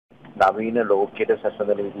නවීන ලෝකයට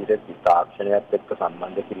සැසඳෙන විදිහට තාක්ෂණයත් එක්ක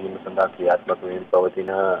සම්බන්ධ කිරීම සඳහා ක්‍රියාත්මක වෙමින්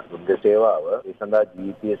පවතින දුර්ග සේවාව ඒ සඳහා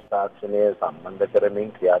GPS තාක්ෂණය සම්බන්ධ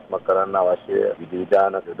කරමින් ක්‍රියාත්මක කරන්න අවශ්‍ය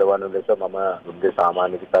විධිවිධාන යොදවන ලෙස මම දුර්ග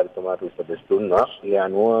සාමාන්‍ය අධිකාරිතුමාට උපදෙස් දුන්නා. ඒ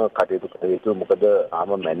අනුව කටයුතු කළ යුතු මොකද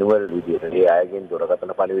ආම මැනුවල් විදිහට ඒ අයගෙන්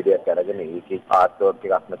දුරකථන පණිවිඩයක් අරගෙන ඒකේ ආර්ට්වර්ක්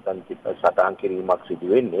එකක් නැත්නම් සටහන් කිරීමක්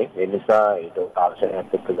සිදු වෙන්නේ. ඒ නිසා ඒක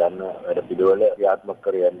තාක්ෂණයත් එක්ක ගන්න වැඩ පිළිවෙල ක්‍රියාත්මක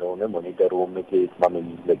කර යන්න ඕනේ. මොනිටර් රූම් එකේ මම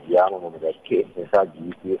ඉන්න ගියාම මම දැක්කේ නිසා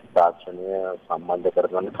GPS තාක්ෂණය සම්බන්ධ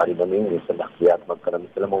කරගන්න පරිණමයෙන් ඒක ක්‍රියාත්මක කරන්න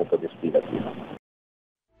කියලා මම උපදෙස් දීලා තියෙනවා.